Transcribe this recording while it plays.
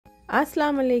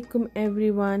Assalamu alaikum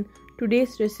everyone.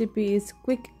 Today's recipe is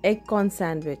quick egg corn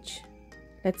sandwich.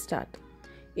 Let's start.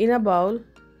 In a bowl,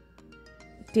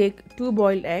 take 2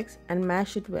 boiled eggs and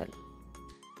mash it well.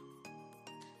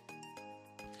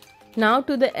 Now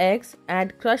to the eggs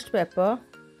add crushed pepper,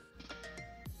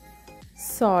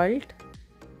 salt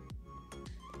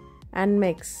and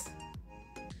mix.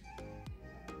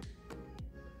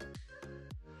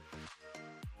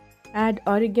 Add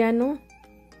oregano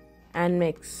and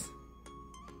mix.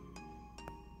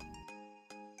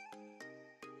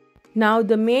 Now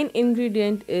the main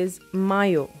ingredient is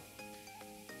mayo.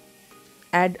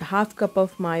 Add half cup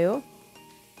of mayo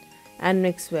and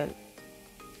mix well.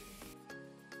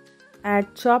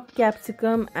 Add chopped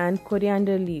capsicum and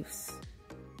coriander leaves.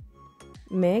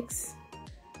 Mix.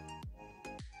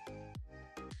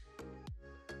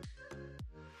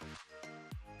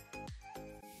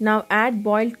 Now add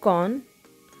boiled corn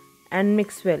and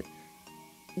mix well.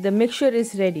 The mixture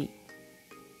is ready.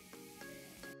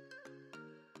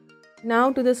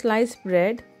 Now to the sliced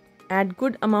bread, add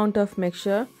good amount of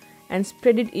mixture and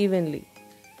spread it evenly.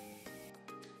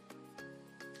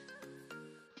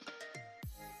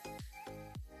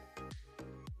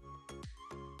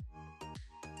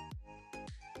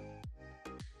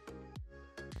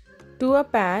 To a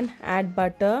pan, add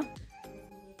butter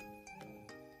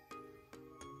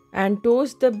and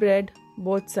toast the bread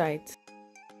both sides.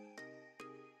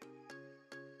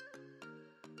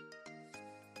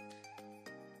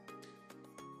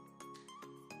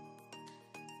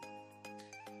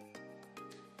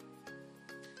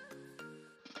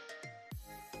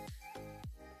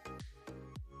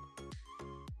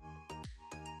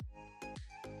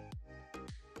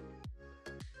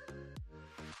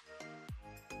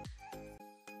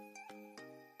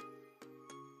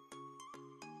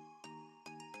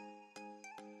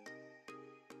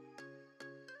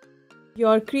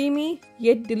 Your creamy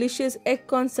yet delicious egg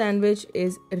corn sandwich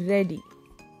is ready.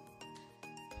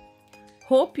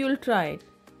 Hope you'll try it.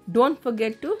 Don't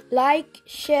forget to like,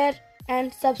 share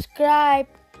and subscribe.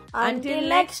 Until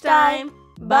next time,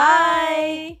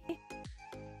 bye.